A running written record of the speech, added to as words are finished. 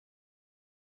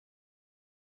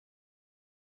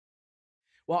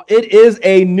Well, it is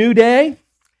a new day.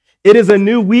 It is a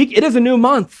new week. It is a new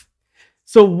month.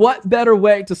 So what better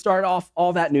way to start off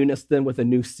all that newness than with a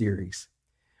new series?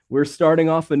 We're starting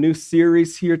off a new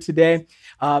series here today.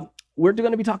 We're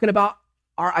going to be talking about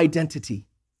our identity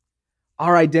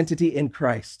in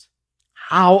Christ.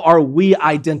 How are we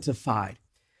identified?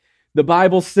 The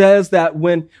Bible says that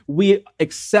when we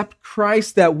accept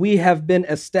Christ, that we have been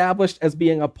established as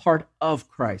being a part of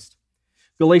Christ.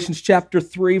 Galatians chapter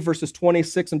 3, verses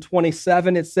 26 and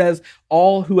 27, it says,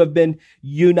 all who have been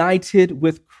united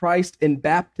with Christ in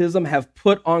baptism have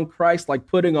put on Christ like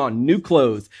putting on new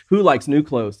clothes. Who likes new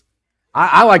clothes?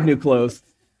 I like new clothes.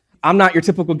 I'm not your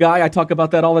typical guy. I talk about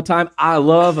that all the time. I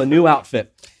love a new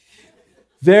outfit.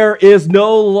 There is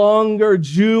no longer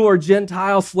Jew or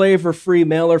Gentile, slave or free,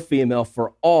 male or female,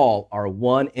 for all are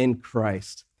one in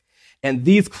Christ. And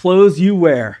these clothes you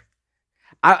wear,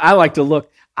 I like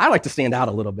to stand out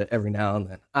a little bit every now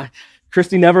and then.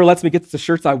 Christy never lets me get the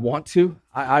shirts I want to.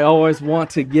 I always want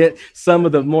to get some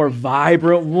of the more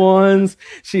vibrant ones.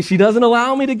 She doesn't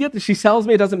allow me to get this. She tells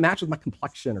me it doesn't match with my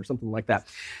complexion or something like that.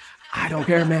 I don't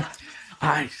care, man.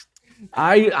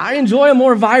 I enjoy a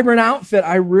more vibrant outfit.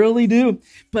 I really do.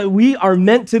 But we are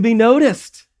meant to be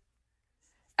noticed.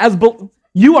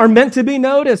 You are meant to be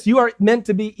noticed. You are meant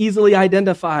to be easily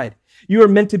identified. You are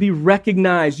meant to be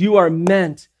recognized. You are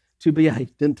meant to be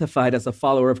identified as a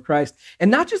follower of Christ. And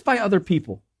not just by other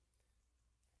people.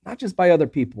 Not just by other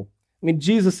people. I mean,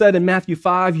 Jesus said in Matthew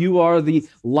 5, you are the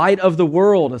light of the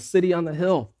world, a city on the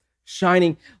hill,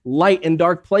 shining light in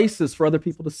dark places for other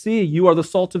people to see. You are the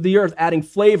salt of the earth, adding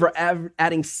flavor,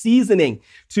 adding seasoning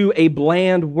to a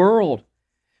bland world.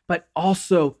 But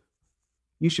also,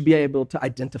 you should be able to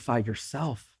identify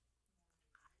yourself.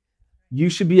 You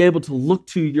should be able to look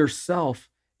to yourself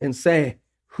and say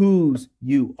whose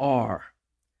you are.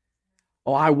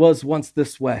 Oh, I was once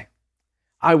this way.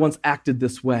 I once acted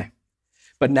this way.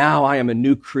 But now I am a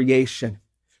new creation.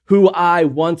 Who I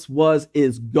once was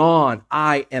is gone.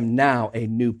 I am now a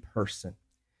new person.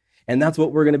 And that's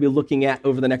what we're going to be looking at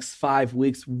over the next 5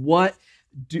 weeks. What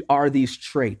are these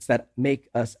traits that make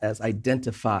us as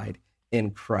identified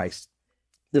in Christ?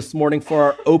 This morning, for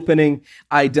our opening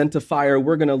identifier,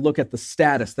 we're going to look at the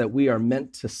status that we are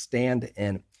meant to stand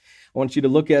in. I want you to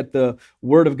look at the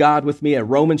Word of God with me at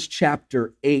Romans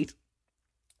chapter 8.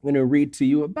 I'm going to read to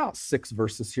you about 6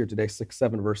 verses here today,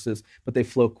 7 verses, but they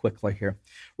flow quickly here.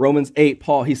 Romans 8,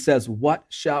 Paul, he says, what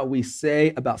shall we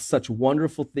say about such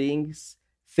wonderful things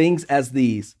as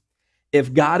these?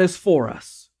 If God is for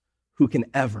us, who can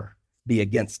ever be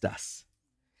against us?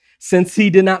 Since he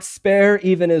did not spare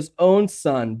even his own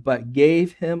son, but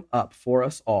gave him up for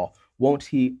us all, won't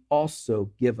he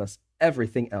also give us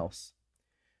everything else?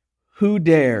 Who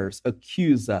dares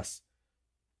accuse us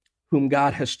whom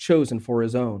God has chosen for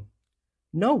his own?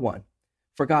 No one,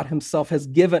 for God himself has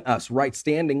given us right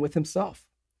standing with himself.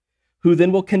 Who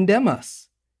then will condemn us?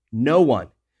 No one,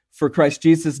 for Christ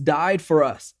Jesus died for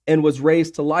us and was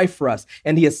raised to life for us,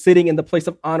 and he is sitting in the place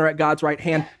of honor at God's right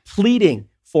hand, pleading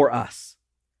for us.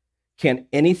 Can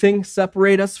anything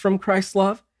separate us from Christ's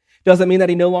love? Doesn't mean that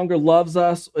he no longer loves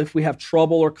us if we have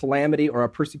trouble or calamity or are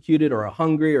persecuted or are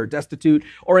hungry or destitute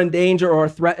or in danger or are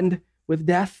threatened with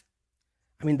death.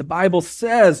 I mean, the Bible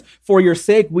says, for your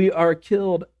sake, we are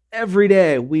killed every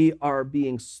day. We are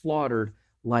being slaughtered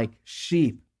like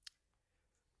sheep.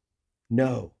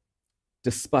 No,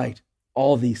 despite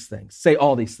all these things, say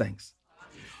all these things.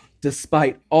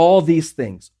 Despite all these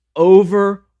things,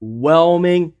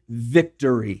 overwhelming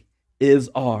victory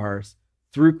is ours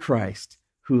through Christ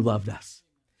who loved us.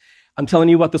 I'm telling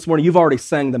you what, this morning, you've already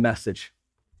sang the message.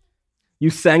 You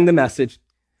sang the message,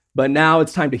 but now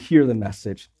it's time to hear the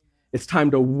message. It's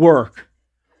time to work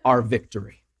our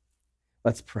victory.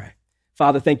 Let's pray.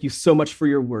 Father, thank you so much for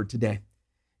your word today.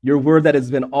 Your word that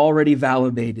has been already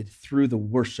validated through the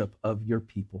worship of your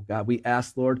people. God, we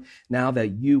ask, Lord, now that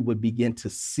you would begin to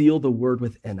seal the word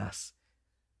within us.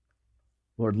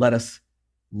 Lord, let us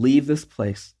leave this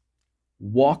place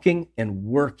walking and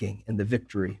working in the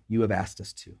victory you have asked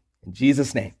us to. In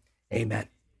Jesus' name, amen.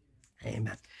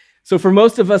 Amen. So for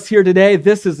most of us here today,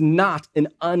 this is not an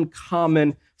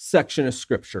uncommon section of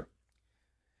Scripture.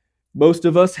 Most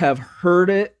of us have heard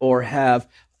it or have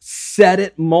said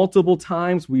it multiple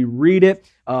times. We read it.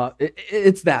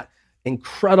 It's that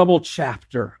incredible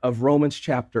chapter of Romans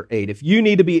chapter 8. If you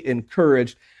need to be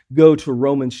encouraged, go to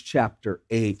Romans chapter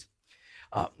 8.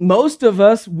 Most of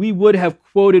us, we would have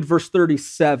quoted verse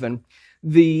 37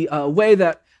 the way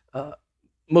that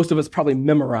most of us probably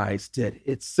memorized it.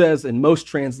 It says in most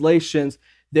translations,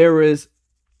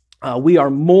 we are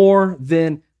more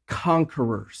than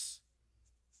conquerors.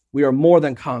 We are more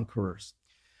than conquerors.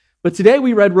 But today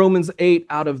we read Romans 8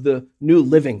 out of the New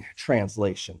Living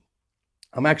Translation.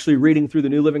 I'm actually reading through the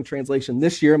New Living Translation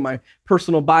this year. My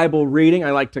personal Bible reading, I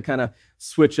like to kind of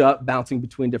switch up, bouncing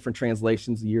between different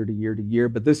translations year to year to year.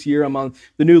 But this year I'm on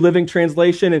the New Living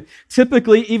Translation. And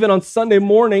typically, even on Sunday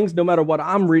mornings, no matter what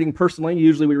I'm reading personally,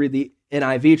 usually we read the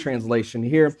NIV translation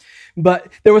here. But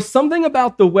there was something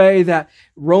about the way that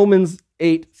Romans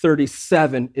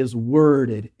 8:37 is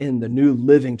worded in the New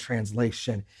Living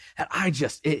Translation. And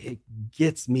it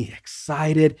gets me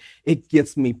excited. It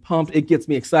gets me pumped. It gets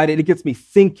me excited. It gets me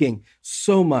thinking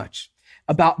so much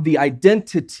about the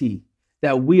identity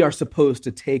that we are supposed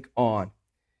to take on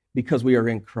because we are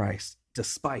in Christ.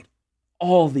 Despite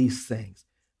all these things,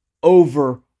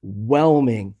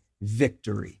 overwhelming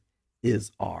victory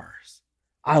is ours.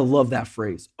 I love that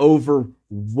phrase,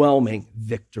 overwhelming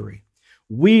victory.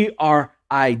 We are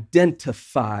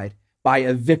identified by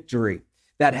a victory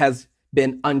that has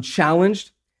been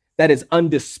unchallenged, that is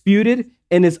undisputed,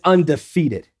 and is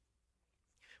undefeated.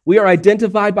 We are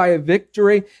identified by a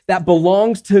victory that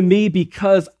belongs to me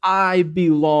because I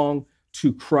belong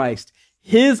to Christ.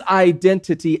 His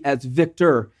identity as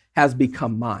victor has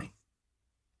become mine.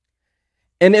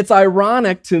 And it's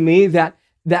ironic to me that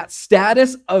that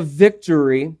status of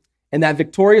victory and that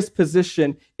victorious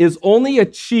position is only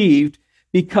achieved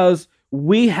because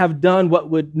we have done what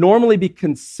would normally be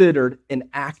considered an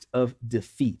act of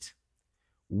defeat.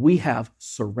 We have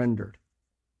surrendered.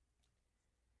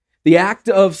 The act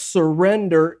of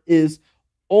surrender is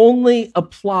only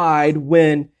applied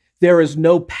when there is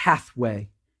no pathway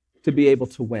to be able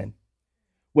to win.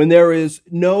 When there is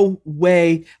no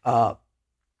way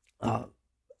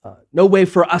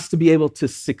for us to be able to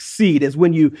succeed is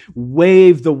when you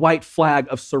wave the white flag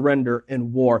of surrender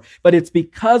in war. But it's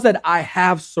because that I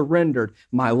have surrendered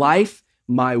my life,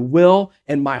 my will,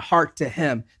 and my heart to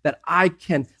Him that I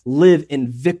can live in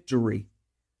victory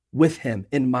with Him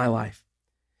in my life.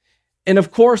 And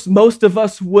of course, most of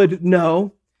us would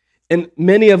know, and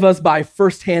many of us by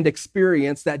firsthand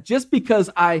experience, that just because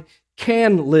I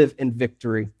can live in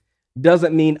victory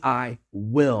doesn't mean I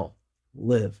will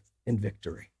live in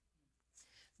victory.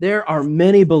 There are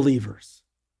many believers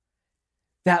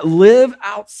that live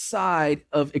outside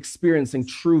of experiencing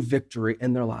true victory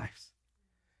in their lives.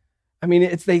 I mean,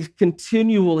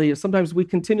 sometimes we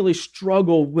continually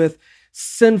struggle with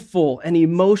sinful and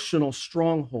emotional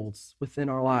strongholds within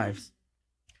our lives.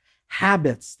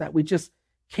 Habits that we just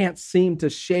can't seem to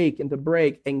shake and to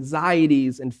break,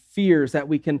 anxieties and fears that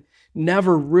we can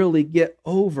never really get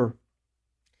over.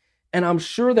 And I'm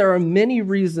sure there are many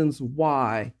reasons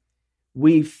why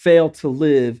we fail to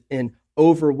live in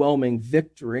overwhelming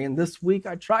victory. And this week,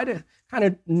 I try to kind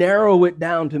of narrow it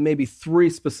down to maybe 3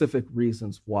 specific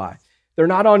reasons why. They're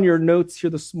not on your notes here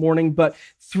this morning, but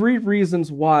 3 reasons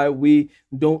why we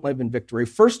don't live in victory.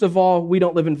 First of all, we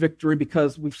don't live in victory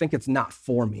because we think it's not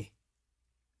for me.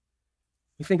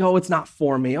 We think, it's not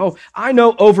for me. I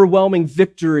know overwhelming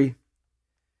victory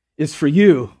is for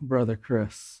you, Brother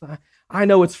Chris. I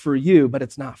know it's for you, but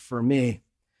it's not for me.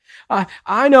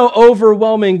 I know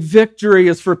overwhelming victory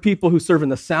is for people who serve in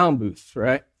the sound booth,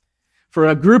 right? For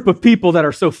a group of people that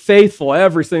are so faithful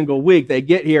every single week. They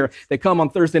get here, they come on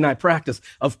Thursday night practice.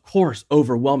 Of course,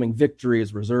 overwhelming victory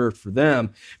is reserved for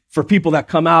them. For people that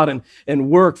come out and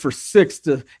work for 6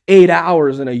 to 8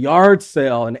 hours in a yard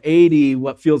sale in 80,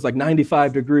 what feels like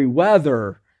 95-degree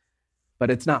weather. But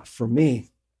it's not for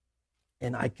me.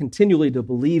 And I continually to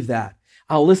believe that.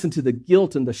 I'll listen to the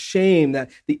guilt and the shame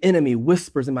that the enemy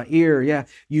whispers in my ear. Yeah,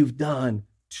 you've done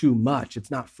too much.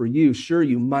 It's not for you. Sure,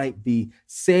 you might be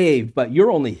saved, but you're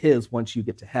only His once you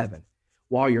get to heaven.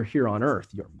 While you're here on earth,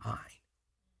 you're mine.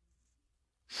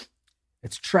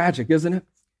 It's tragic, isn't it?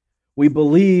 We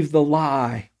believe the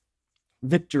lie.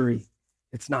 Victory,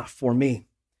 it's not for me.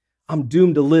 I'm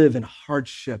doomed to live in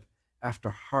hardship after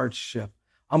hardship.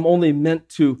 I'm only meant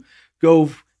to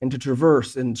go and to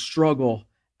traverse and struggle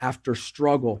after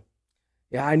struggle.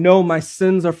 Yeah, I know my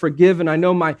sins are forgiven. I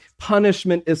know my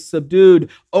punishment is subdued.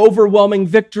 Overwhelming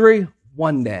victory,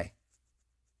 one day,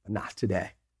 but not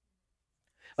today.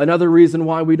 Another reason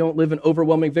why we don't live in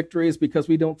overwhelming victory is because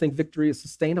we don't think victory is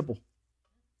sustainable.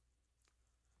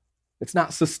 It's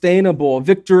not sustainable.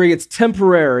 Victory, it's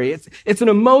temporary. It's an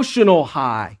emotional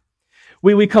high.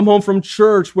 We come home from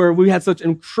church where we had such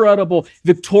incredible,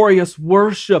 victorious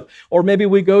worship, or maybe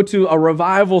we go to a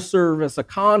revival service, a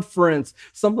conference,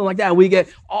 something like that. We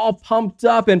get all pumped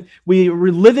up and we're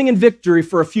living in victory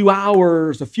for a few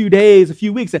hours, a few days, a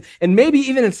few weeks, and maybe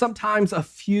even sometimes a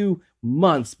few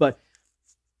months. But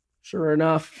sure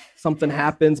enough, something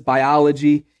happens.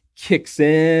 Biology kicks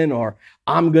in, or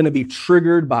I'm going to be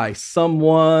triggered by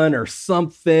someone or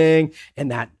something,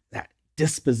 and that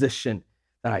disposition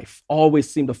that I always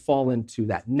seem to fall into,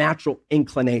 that natural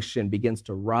inclination begins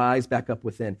to rise back up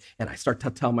within, and I start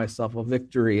to tell myself, well,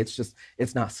 victory,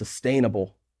 it's not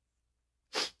sustainable.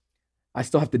 I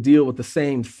still have to deal with the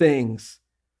same things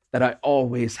that I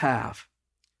always have.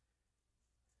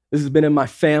 This has been in my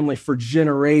family for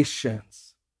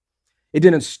generations. It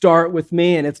didn't start with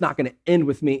me, and it's not going to end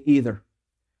with me either.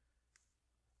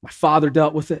 My father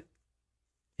dealt with it.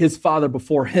 His father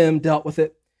before him dealt with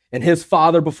it. And his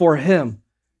father before him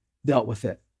dealt with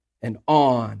it. And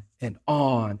on and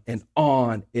on and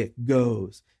on it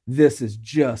goes. This is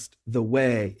just the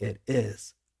way it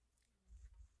is.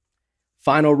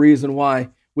 Final reason why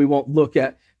we won't look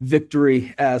at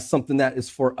victory as something that is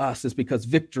for us is because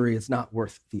victory is not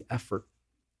worth the effort.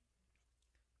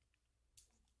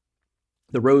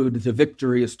 The road to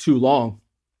victory is too long.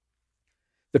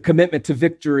 The commitment to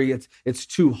victory, it's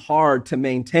too hard to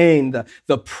maintain.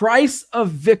 The price of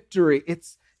victory,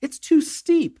 it's too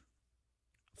steep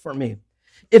for me.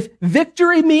 If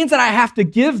victory means that I have to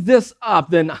give this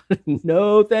up, then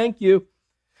no, thank you.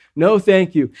 No,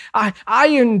 thank you. I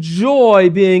enjoy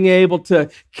being able to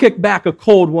kick back a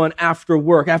cold one after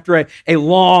work, after a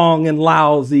long and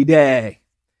lousy day.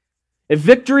 If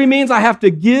victory means I have to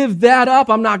give that up,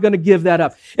 I'm not going to give that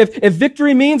up. If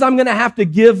victory means I'm going to have to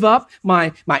give up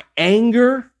my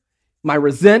anger, my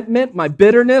resentment, my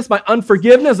bitterness, my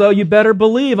unforgiveness, oh, you better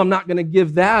believe I'm not going to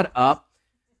give that up.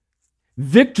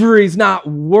 Victory's not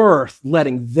worth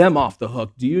letting them off the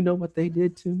hook. Do you know what they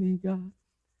did to me, God?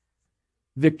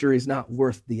 Victory is not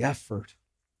worth the effort.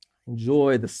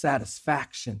 Enjoy the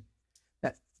satisfaction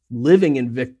that living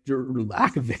in victory,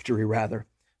 lack of victory rather,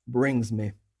 brings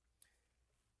me.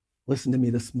 Listen to me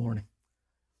this morning.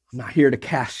 I'm not here to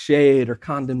cast shade or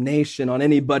condemnation on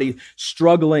anybody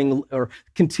struggling or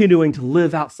continuing to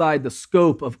live outside the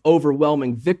scope of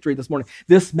overwhelming victory this morning.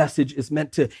 This message is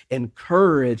meant to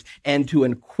encourage and to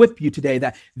equip you today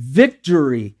that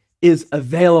victory is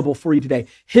available for you today.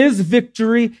 His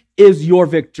victory is your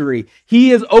victory.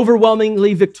 He is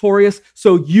overwhelmingly victorious,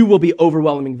 so you will be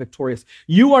overwhelmingly victorious.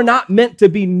 You are not meant to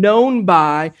be known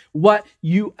by what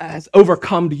you has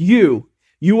overcome you.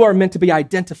 You are meant to be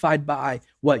identified by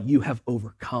what you have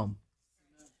overcome.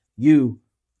 You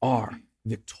are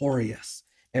victorious.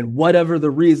 And whatever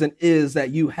the reason is that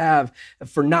you have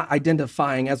for not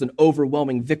identifying as an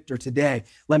overwhelming victor today,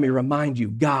 let me remind you,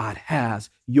 God has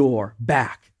your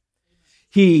back.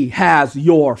 He has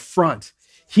your front.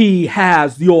 He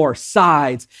has your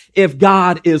sides. If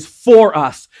God is for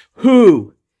us,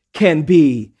 who can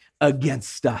be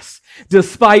against us?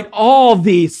 Despite all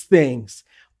these things,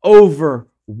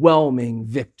 overwhelming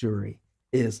victory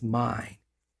is mine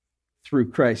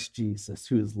through Christ Jesus,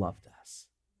 who has loved us.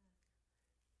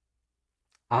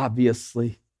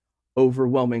 Obviously,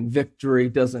 overwhelming victory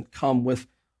doesn't come with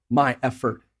my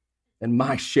effort and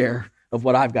my share of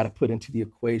what I've got to put into the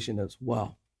equation as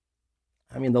well.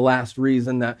 I mean, the last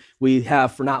reason that we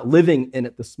have for not living in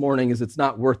it this morning is it's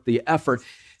not worth the effort.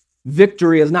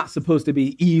 Victory is not supposed to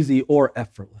be easy or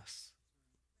effortless.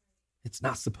 It's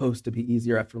not supposed to be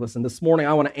easy or effortless. And this morning,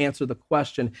 I want to answer the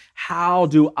question, how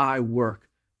do I work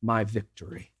my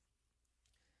victory?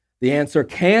 The answer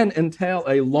can entail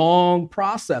a long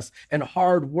process and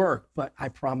hard work, but I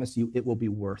promise you it will be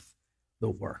worth the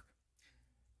work.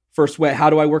 First way, how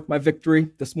do I work my victory?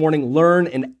 This morning, learn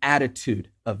an attitude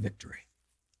of victory.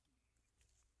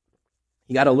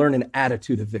 You got to learn an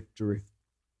attitude of victory.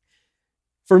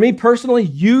 For me personally,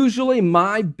 usually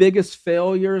my biggest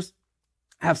failures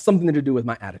have something to do with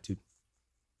my attitude.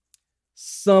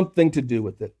 Something to do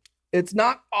with it. It's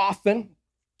not often,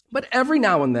 but every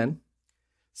now and then,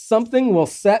 something will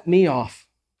set me off.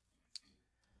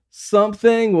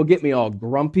 Something will get me all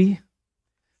grumpy.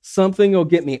 Something will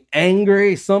get me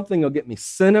angry. Something will get me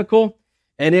cynical.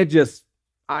 And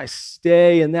I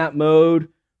stay in that mode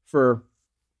for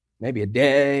maybe a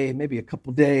day, maybe a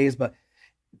couple days. But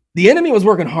the enemy was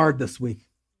working hard this week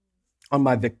on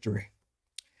my victory.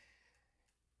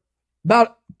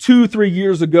 About 2-3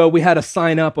 years ago, we had a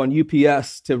sign up on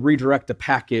UPS to redirect a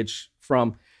package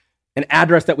from an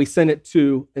address that we sent it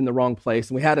to in the wrong place.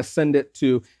 And we had to send it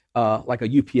to like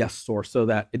a UPS store so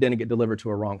that it didn't get delivered to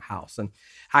a wrong house. And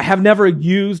I have never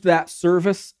used that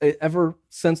service ever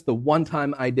since the one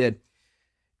time I did.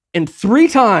 And 3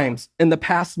 times in the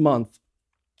past month,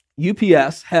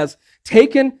 UPS has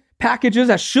taken packages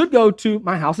that should go to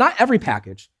my house. Not every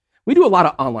package. We do a lot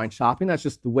of online shopping. That's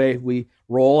just the way we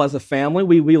roll as a family.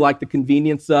 We like the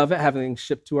convenience of it, having things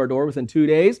shipped to our door within 2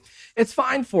 days. It's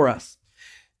fine for us.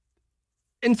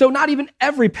 And so not even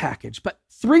every package, but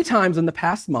 3 times in the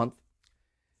past month,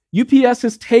 UPS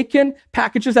has taken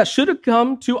packages that should have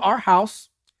come to our house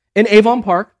in Avon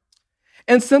Park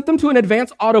and sent them to an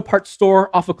Advanced Auto Parts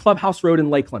store off of Clubhouse Road in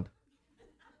Lakeland.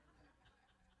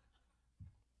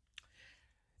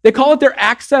 They call it their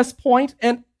access point,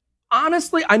 and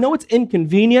honestly, I know it's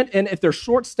inconvenient, and if they're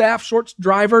short-staffed,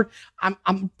 short-driver,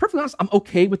 I'm perfectly honest, I'm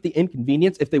okay with the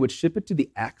inconvenience if they would ship it to the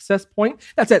access point.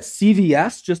 That's at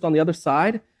CVS, just on the other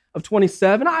side of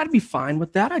 27. I'd be fine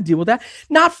with that. I'd deal with that.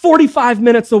 Not 45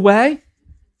 minutes away.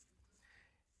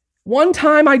 One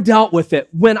time I dealt with it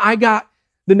when I got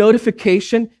the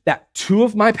notification that 2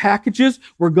 of my packages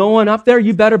were going up there.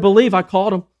 You better believe I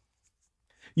called them.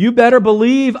 You better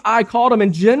believe I called them.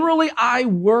 And generally, I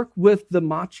work with the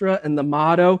mantra and the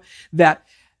motto that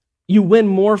you win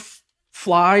more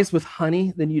flies with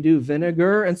honey than you do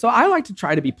vinegar. And so I like to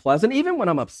try to be pleasant. Even when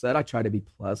I'm upset, I try to be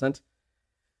pleasant.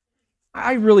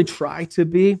 I really try to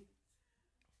be.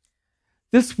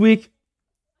 This week,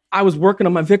 I was working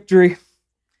on my victory.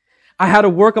 I had to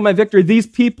work on my victory. These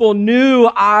people knew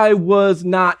I was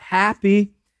not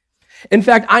happy. In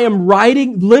fact, I am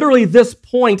writing literally this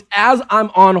point as I'm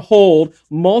on hold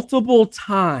multiple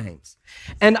times.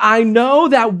 And I know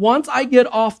that once I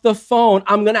get off the phone,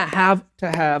 I'm going to have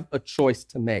a choice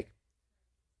to make.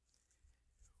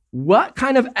 What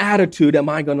kind of attitude am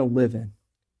I going to live in?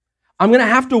 I'm going to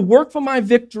have to work for my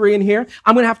victory in here.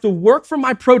 I'm going to have to work for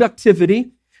my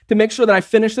productivity to make sure that I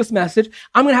finish this message.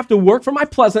 I'm going to have to work for my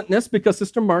pleasantness because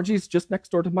Sister Margie's just next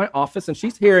door to my office and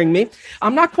she's hearing me.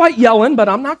 I'm not quite yelling, but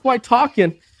I'm not quite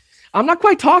talking. I'm not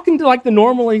quite talking to like the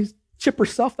normally chipper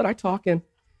self that I talk in.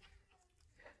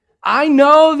 I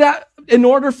know that in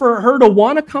order for her to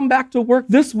want to come back to work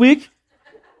this week,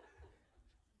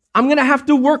 I'm going to have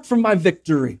to work for my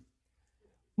victory.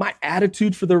 My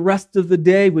attitude for the rest of the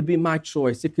day would be my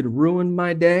choice. It could ruin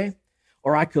my day.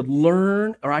 Or I could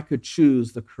learn, or I could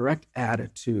choose the correct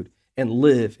attitude and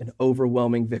live in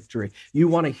overwhelming victory. You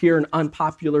want to hear an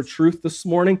unpopular truth this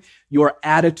morning? Your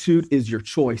attitude is your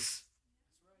choice.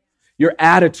 Your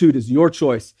attitude is your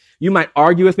choice. You might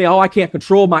argue with me, I can't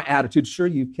control my attitude. Sure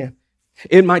you can.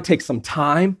 It might take some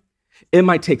time. It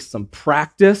might take some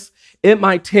practice. It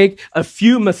might take a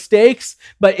few mistakes,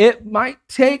 but it might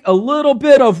take a little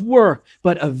bit of work.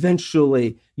 But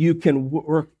eventually you can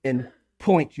work and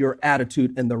point your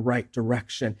attitude in the right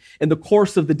direction. In the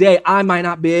course of the day, I might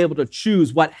not be able to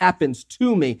choose what happens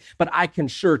to me, but I can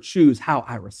sure choose how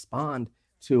I respond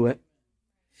to it.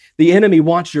 The enemy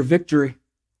wants your victory.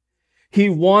 He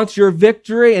wants your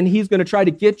victory, and he's going to try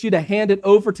to get you to hand it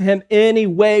over to him any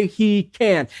way he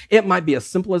can. It might be as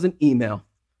simple as an email.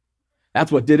 That's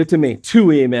what did it to me. 2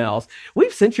 emails.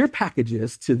 We've sent your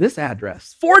packages to this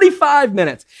address. 45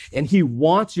 minutes. And he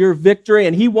wants your victory,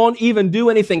 and he won't even do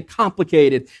anything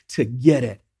complicated to get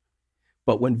it.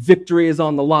 But when victory is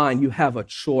on the line, you have a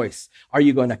choice. Are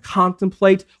you going to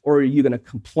contemplate, or are you going to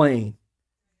complain?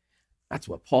 That's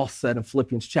what Paul said in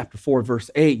Philippians chapter 4, verse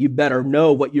 8. You better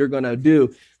know what you're going to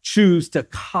do. Choose to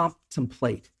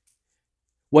contemplate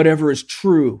whatever is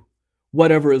true,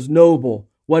 whatever is noble,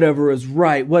 whatever is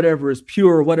right, whatever is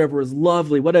pure, whatever is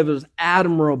lovely, whatever is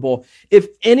admirable. If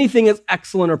anything is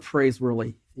excellent or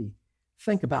praiseworthy,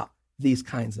 think about these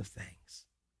kinds of things.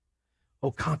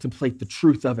 Oh, contemplate the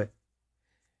truth of it.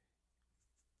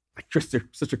 Like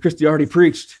Sister Christy already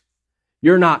preached,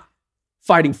 you're not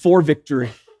fighting for victory.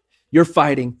 You're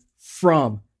fighting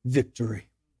from victory.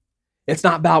 It's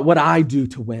not about what I do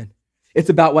to win. It's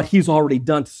about what he's already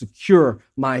done to secure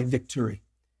my victory.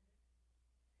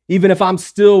 Even if I'm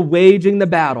still waging the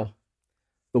battle,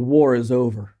 the war is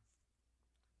over.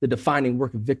 The defining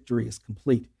work of victory is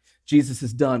complete. Jesus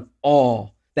has done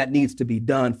all that needs to be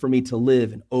done for me to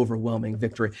live in overwhelming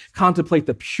victory. Contemplate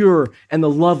the pure and the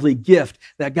lovely gift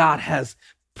that God has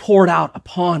poured out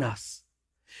upon us.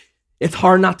 It's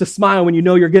hard not to smile when you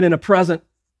know you're getting a present.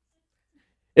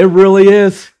 It really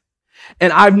is.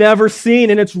 And I've never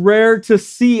seen, and it's rare to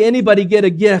see anybody get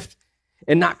a gift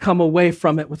and not come away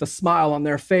from it with a smile on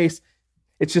their face.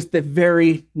 It's just the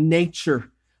very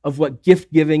nature of what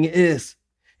gift giving is.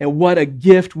 And what a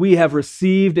gift we have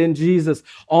received in Jesus.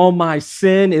 All my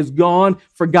sin is gone,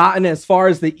 forgotten as far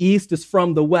as the east is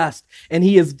from the west. And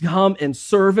he has come in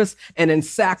service and in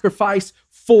sacrifice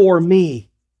for me.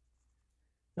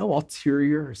 No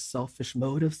ulterior or selfish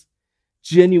motives.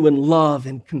 Genuine love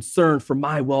and concern for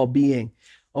my well-being.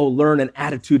 Oh, learn an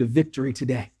attitude of victory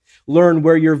today. Learn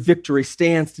where your victory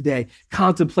stands today.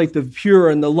 Contemplate the pure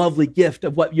and the lovely gift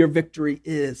of what your victory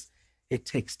is. It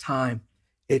takes time.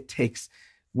 It takes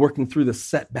working through the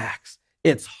setbacks.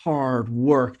 It's hard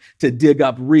work to dig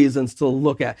up reasons to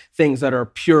look at things that are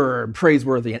pure and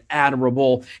praiseworthy and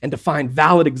admirable and to find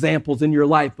valid examples in your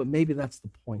life, but maybe that's the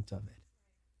point of it.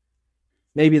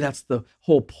 Maybe that's the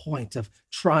whole point of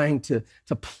trying to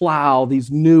plow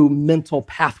these new mental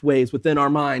pathways within our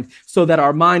mind so that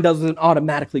our mind doesn't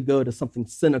automatically go to something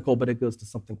cynical, but it goes to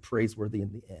something praiseworthy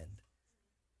in the end.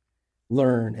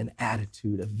 Learn an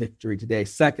attitude of victory today.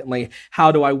 Secondly,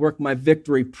 how do I work my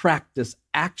victory? Practice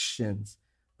actions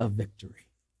of victory.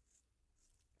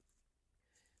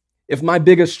 If my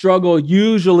biggest struggle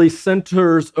usually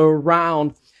centers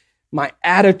around my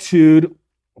attitude,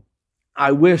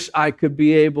 I wish I could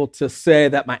be able to say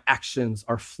that my actions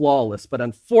are flawless, but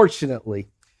unfortunately,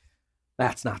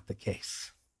 that's not the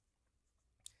case.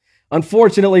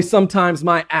 Unfortunately, sometimes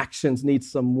my actions need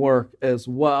some work as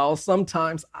well.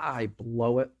 Sometimes I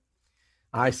blow it.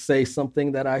 I say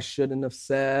something that I shouldn't have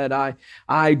said.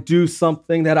 I do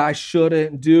something that I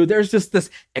shouldn't do. There's just this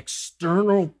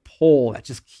external pull that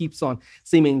just keeps on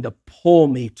seeming to pull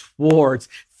me towards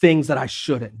things that I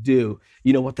shouldn't do.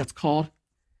 You know what that's called?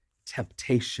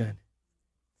 Temptation.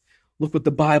 Look what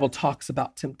the Bible talks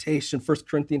about temptation. 1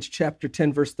 Corinthians chapter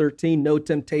 10, verse 13. No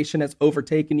temptation has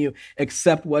overtaken you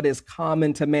except what is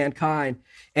common to mankind.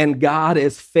 And God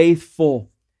is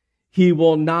faithful. He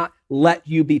will not let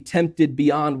you be tempted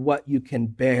beyond what you can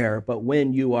bear. But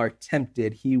when you are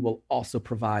tempted, he will also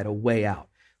provide a way out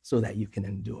so that you can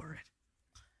endure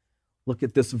it. Look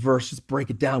at this verse. Just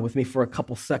break it down with me for a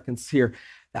couple seconds here.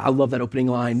 I love that opening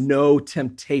line. No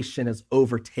temptation has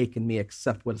overtaken me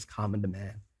except what is common to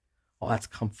man. Oh, that's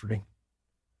comforting.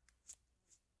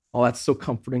 Oh, that's so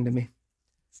comforting to me.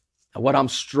 And what I'm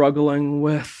struggling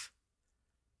with,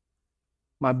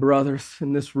 my brothers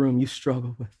in this room, you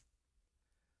struggle with.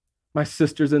 My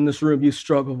sisters in this room, you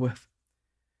struggle with.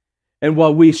 And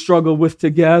what we struggle with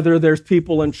together, there's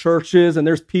people in churches and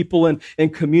there's people in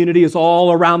communities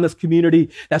all around this community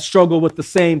that struggle with the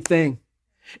same thing.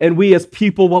 And we as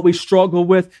people, what we struggle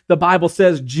with, the Bible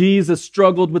says Jesus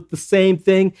struggled with the same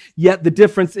thing, yet the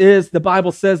difference is the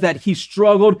Bible says that he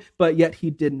struggled, but yet he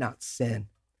did not sin.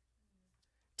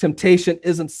 Temptation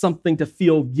isn't something to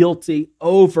feel guilty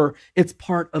over. It's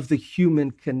part of the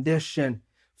human condition.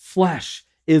 Flesh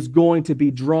is going to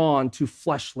be drawn to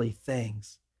fleshly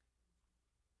things.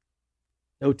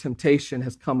 No temptation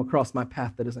has come across my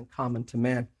path that isn't common to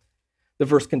man. The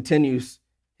verse continues,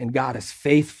 and God is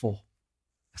faithful.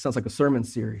 That sounds like a sermon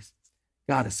series.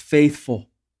 God is faithful.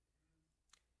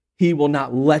 He will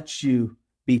not let you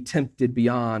be tempted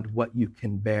beyond what you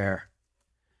can bear.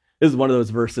 This is one of those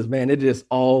verses, man, it just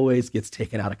always gets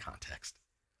taken out of context.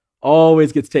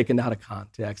 Always gets taken out of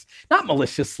context. Not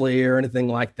maliciously or anything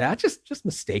like that, just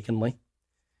mistakenly.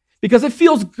 Because it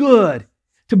feels good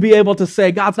to be able to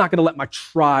say, God's not going to let my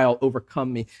trial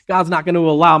overcome me. God's not going to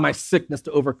allow my sickness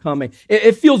to overcome me.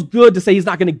 It feels good to say he's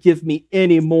not going to give me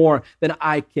any more than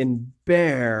I can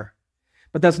bear.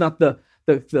 But that's not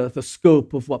the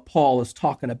scope of what Paul is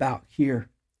talking about here.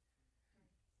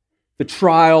 The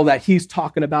trial that he's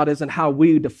talking about isn't how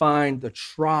we define the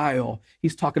trial.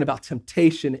 He's talking about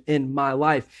temptation in my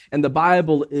life. And the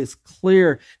Bible is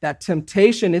clear that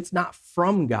temptation, it's not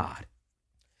from God.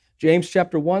 James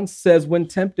chapter 1 says, when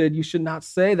tempted, you should not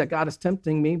say that God is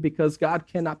tempting me because God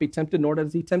cannot be tempted, nor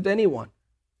does he tempt anyone.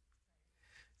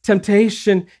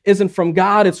 Temptation isn't from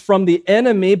God, it's from the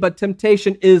enemy, but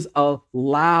temptation is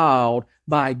allowed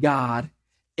by God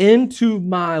into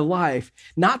my life,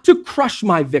 not to crush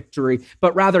my victory,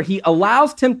 but rather he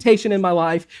allows temptation in my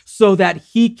life so that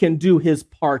he can do his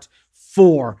part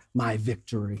for my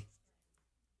victory.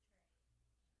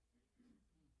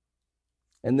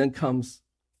 And then comes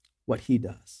what he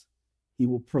does. He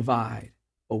will provide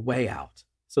a way out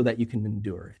so that you can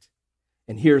endure it.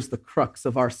 And here's the crux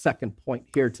of our second point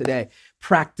here today.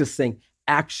 Practicing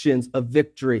actions of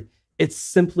victory. It's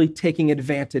simply taking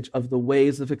advantage of the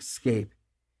ways of escape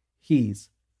he's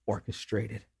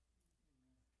orchestrated.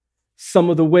 Some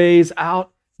of the ways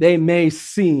out, they may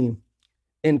seem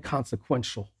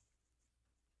inconsequential.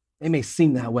 They may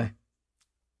seem that way.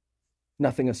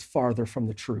 Nothing is farther from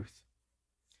the truth.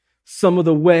 Some of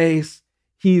the ways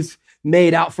he's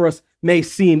made out for us may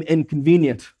seem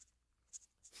inconvenient.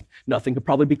 Nothing could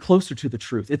probably be closer to the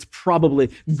truth. It's probably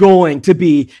going to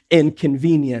be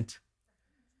inconvenient.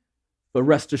 But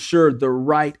rest assured, the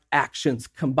right actions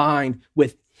combined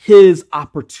with his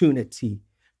opportunity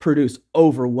produce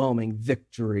overwhelming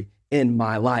victory in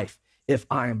my life if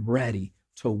I am ready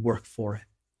to work for it.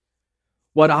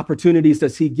 What opportunities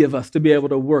does he give us to be able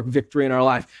to work victory in our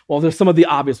life? Well, there's some of the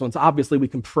obvious ones. Obviously, we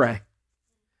can pray.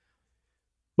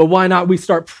 But why not we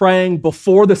start praying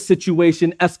before the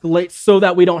situation escalates so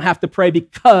that we don't have to pray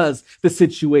because the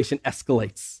situation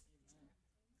escalates?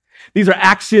 These are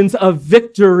actions of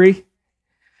victory,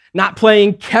 not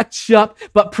playing catch up,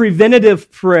 but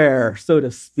preventative prayer, so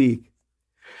to speak.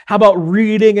 How about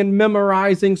reading and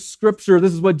memorizing scripture?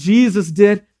 This is what Jesus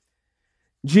did.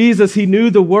 Jesus, he knew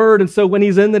the word. And so when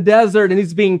he's in the desert and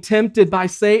he's being tempted by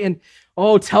Satan,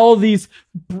 tell these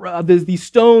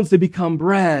stones to become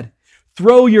bread.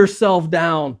 Throw yourself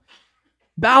down.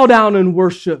 Bow down and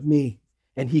worship me.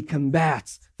 And he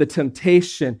combats the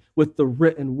temptation with the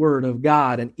written word of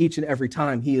God. And each and every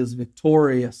time he is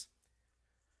victorious.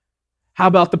 How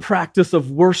about the practice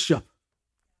of worship?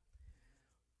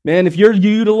 Man, if you're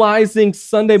utilizing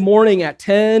Sunday morning at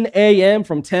 10 a.m.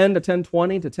 from 10 to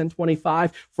 10:20 to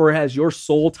 10:25 for as your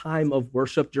sole time of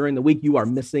worship during the week, you are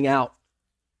missing out.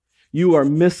 You are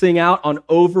missing out on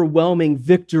overwhelming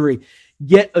victory.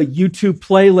 Get a YouTube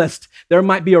playlist. There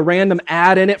might be a random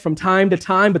ad in it from time to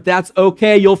time, but that's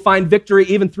okay. You'll find victory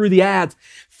even through the ads.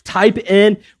 Type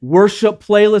in worship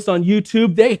playlist on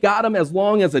YouTube. They got them as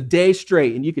long as a day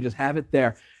straight, and you can just have it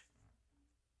there.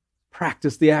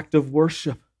 Practice the act of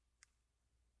worship.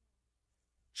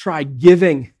 Try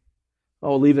giving.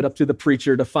 Leave it up to the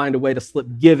preacher to find a way to slip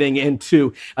giving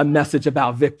into a message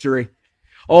about victory.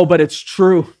 But it's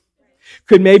true.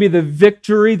 Could maybe the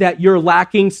victory that you're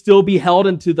lacking still be held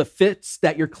into the fists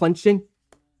that you're clenching?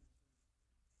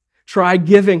 Try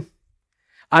giving.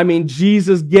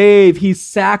 Jesus gave, he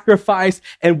sacrificed,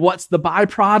 and what's the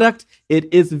byproduct?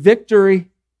 It is victory.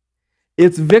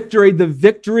 It's victory. The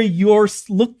victory you're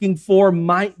looking for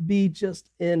might be just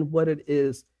in what it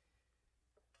is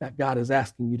that God is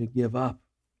asking you to give up.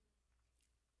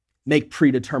 Make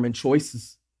predetermined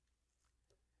choices.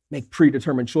 Make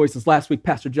predetermined choices. Last week,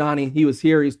 Pastor Johnny, he was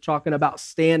here. He's talking about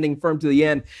standing firm to the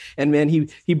end. And man,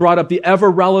 he brought up the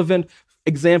ever-relevant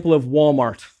example of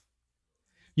Walmart.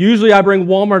 Usually I bring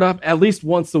Walmart up at least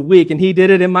once a week, and he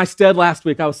did it in my stead last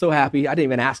week. I was so happy. I didn't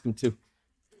even ask him to.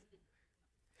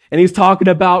 And he's talking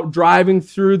about driving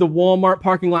through the Walmart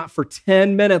parking lot for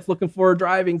 10 minutes looking for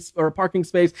a parking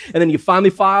space. And then you finally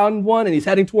find one and he's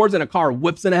heading towards it and a car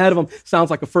whips in ahead of him. Sounds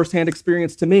like a firsthand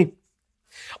experience to me.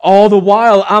 All the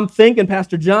while, I'm thinking,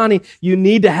 Pastor Johnny, you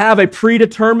need to have a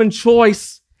predetermined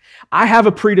choice. I have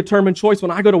a predetermined choice. When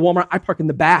I go to Walmart, I park in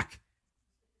the back.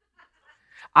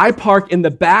 I park in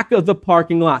the back of the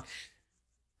parking lot.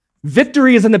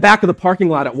 Victory is in the back of the parking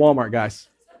lot at Walmart, guys.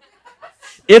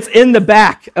 It's in the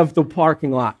back of the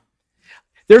parking lot.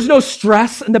 There's no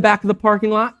stress in the back of the parking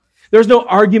lot. There's no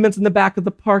arguments in the back of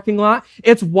the parking lot.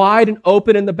 It's wide and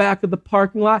open in the back of the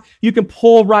parking lot. You can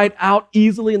pull right out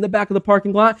easily in the back of the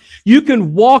parking lot. You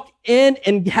can walk in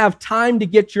and have time to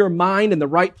get your mind in the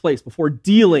right place before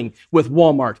dealing with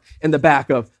Walmart in the back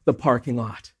of the parking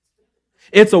lot.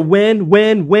 It's a win,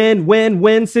 win, win, win,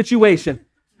 win situation.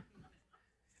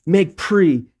 Make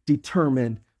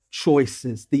predetermined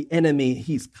choices. The enemy,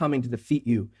 he's coming to defeat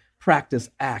you. Practice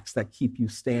acts that keep you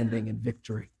standing in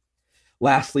victory.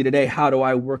 Lastly today, how do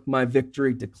I work my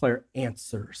victory? Declare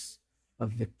answers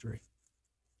of victory.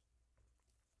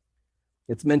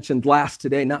 It's mentioned last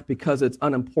today, not because it's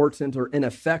unimportant or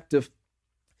ineffective,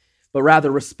 but rather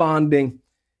responding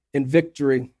in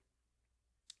victory.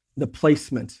 The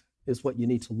placement is what you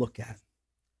need to look at.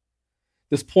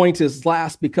 This point is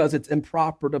last because it's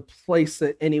improper to place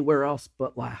it anywhere else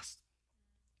but last.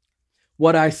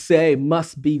 What I say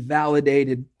must be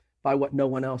validated by what no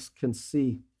one else can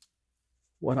see,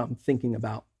 what I'm thinking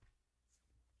about.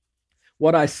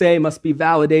 What I say must be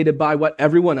validated by what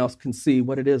everyone else can see,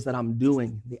 what it is that I'm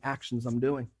doing, the actions I'm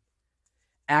doing.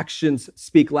 Actions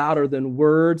speak louder than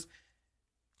words,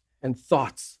 and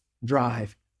thoughts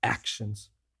drive actions.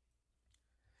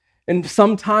 And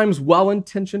sometimes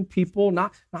well-intentioned people,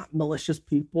 not malicious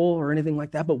people or anything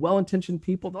like that, but well-intentioned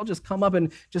people, they'll just come up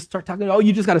and just start talking,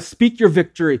 you just got to speak your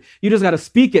victory. You just got to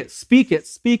speak it, speak it,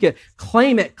 speak it,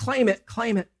 claim it, claim it,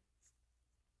 claim it.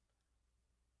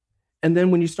 And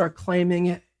then when you start claiming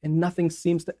it and nothing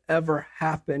seems to ever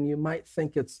happen, you might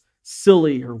think it's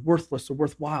silly or worthless or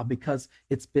worthwhile because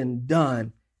it's been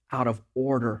done out of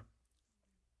order.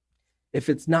 If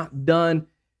it's not done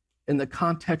in the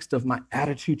context of my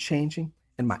attitude changing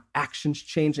and my actions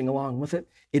changing along with it,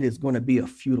 it is going to be a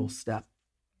futile step.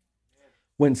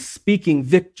 When speaking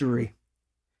victory,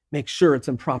 make sure it's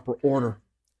in proper order.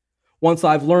 Once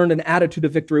I've learned an attitude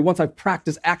of victory, once I've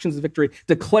practiced actions of victory,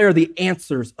 declare the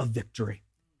answers of victory.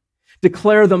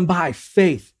 Declare them by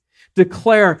faith.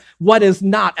 Declare what is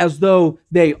not as though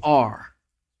they are.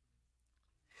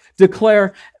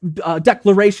 Declare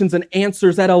declarations and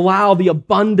answers that allow the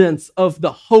abundance of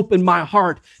the hope in my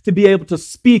heart to be able to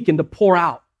speak and to pour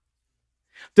out.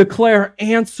 Declare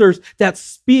answers that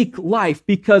speak life,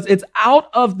 because it's out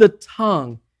of the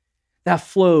tongue that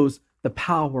flows the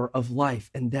power of life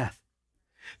and death.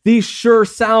 These sure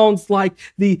sounds like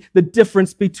the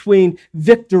difference between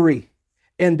victory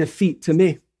and defeat to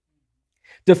me.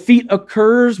 Defeat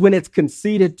occurs when it's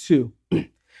conceded to.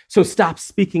 So stop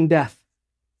speaking death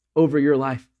over your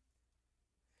life.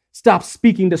 Stop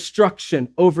speaking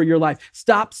destruction over your life.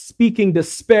 Stop speaking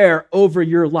despair over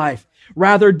your life.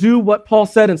 Rather, do what Paul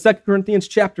said in 2 Corinthians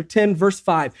chapter 10, verse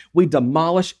 5. We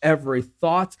demolish every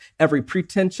thought, every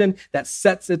pretension that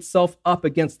sets itself up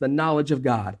against the knowledge of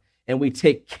God, and we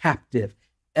take captive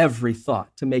every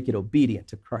thought to make it obedient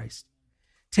to Christ.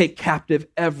 Take captive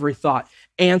every thought.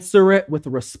 Answer it with a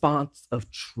response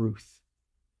of truth.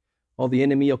 Oh, the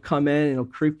enemy will come in and he'll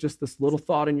creep just this little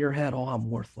thought in your head. Oh, I'm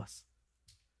worthless.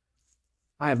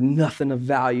 I have nothing of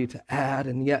value to add.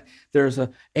 And yet there's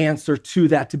an answer to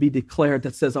that to be declared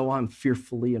that says, oh, I'm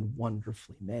fearfully and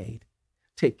wonderfully made.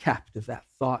 Take captive that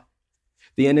thought.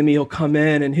 The enemy will come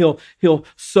in and he'll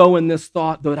sow in this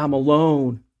thought that I'm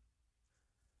alone,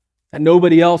 that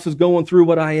nobody else is going through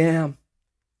what I am.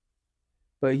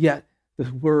 But yet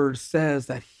the word says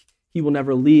that he will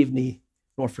never leave me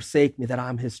nor forsake me, that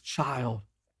I'm his child.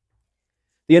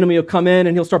 The enemy will come in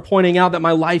and he'll start pointing out that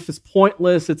my life is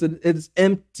pointless, it's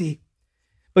empty.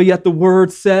 But yet the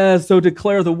word says, so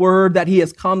declare the word that he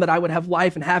has come that I would have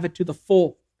life and have it to the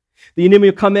full. The enemy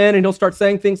will come in and he'll start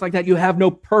saying things like that. You have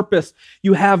no purpose.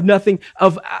 You have nothing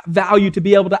of value to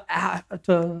be able to add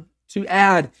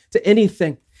to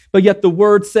anything. But yet the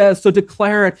word says, so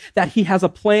declare it, that he has a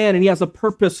plan and he has a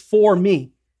purpose for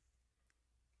me.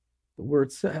 The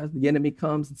word says, the enemy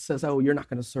comes and says, oh, you're not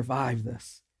going to survive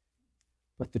this.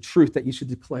 But the truth that you should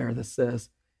declare that says,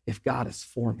 if God is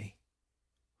for me,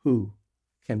 who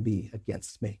can be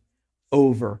against me?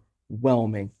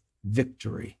 Overwhelming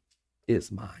victory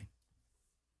is mine.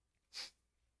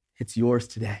 It's yours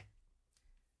today.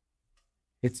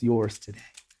 It's yours today.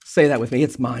 Say that with me.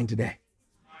 It's mine today.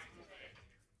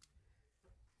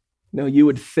 You know, you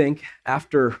would think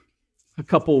after a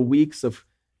couple of weeks of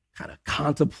kind of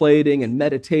contemplating and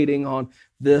meditating on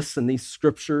this and these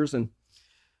scriptures, and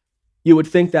you would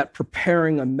think that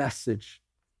preparing a message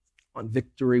on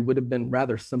victory would have been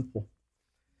rather simple.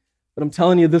 But I'm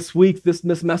telling you, this week, this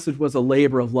message was a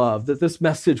labor of love, that this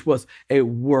message was a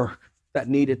work that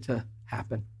needed to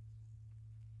happen.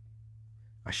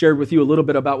 I shared with you a little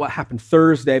bit about what happened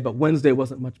Thursday, but Wednesday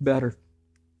wasn't much better.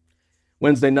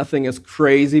 Wednesday, nothing is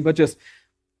crazy, but just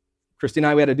Christy and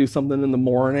I, we had to do something in the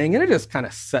morning, and it just kind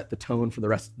of set the tone for the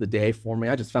rest of the day for me.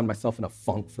 I just found myself in a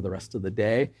funk for the rest of the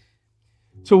day,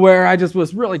 to where I just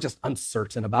was really just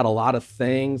uncertain about a lot of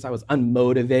things. I was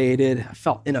unmotivated. I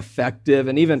felt ineffective.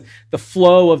 And even the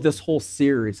flow of this whole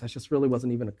series, I just really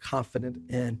wasn't even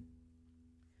confident in.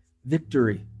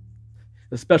 Victory,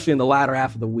 especially in the latter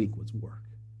half of the week, was work.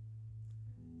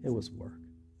 It was work.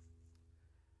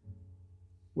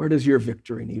 Where does your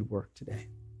victory need work today?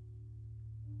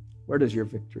 Where does your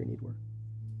victory need work?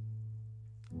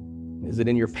 Is it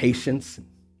in your patience and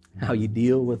how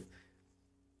you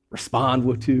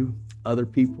respond to other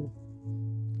people?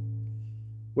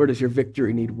 Where does your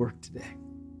victory need work today?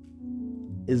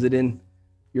 Is it in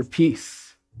your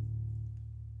peace?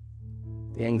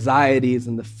 The anxieties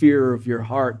and the fear of your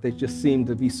heart, they just seem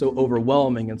to be so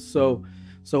overwhelming and so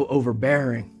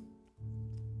overbearing.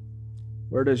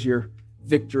 Where does your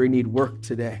victory need work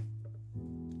today?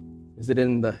 Is it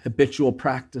in the habitual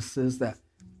practices that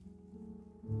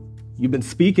you've been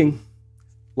speaking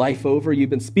life over,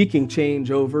 you've been speaking change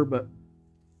over, but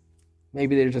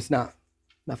maybe they're just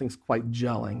nothing's quite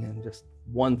gelling, and just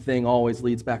one thing always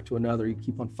leads back to another. You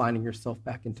keep on finding yourself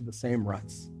back into the same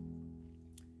ruts.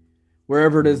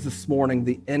 Wherever it is this morning,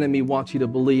 the enemy wants you to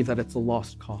believe that it's a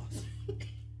lost cause.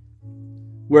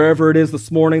 Wherever it is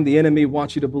this morning, the enemy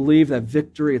wants you to believe that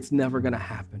victory, it's never going to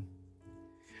happen.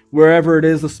 Wherever it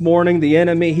is this morning, the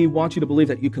enemy, he wants you to believe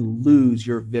that you can lose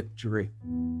your victory.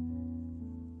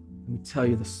 Let me tell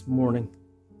you this morning,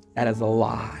 that is a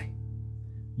lie.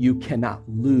 You cannot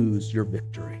lose your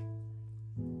victory.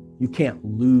 You can't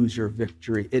lose your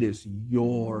victory. It is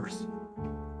yours.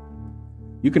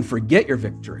 You can forget your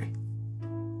victory.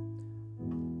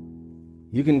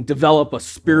 You can develop a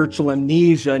spiritual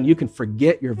amnesia and you can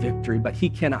forget your victory, but he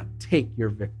cannot take your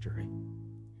victory.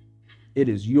 It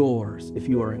is yours if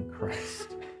you are in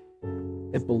Christ.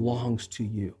 It belongs to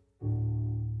you.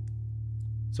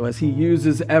 So as he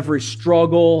uses every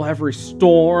struggle, every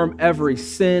storm, every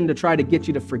sin to try to get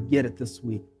you to forget it this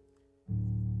week,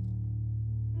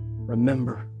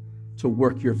 remember to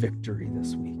work your victory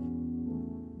this week.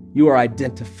 You are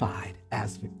identified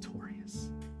as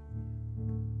victorious.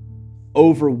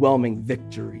 Overwhelming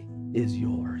victory is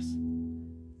yours.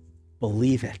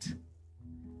 Believe it.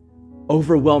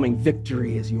 Overwhelming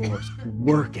victory is yours.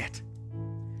 Work it.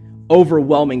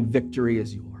 Overwhelming victory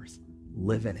is yours.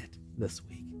 Live in it this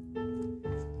week.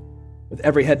 With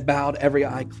every head bowed, every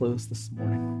eye closed this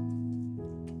morning,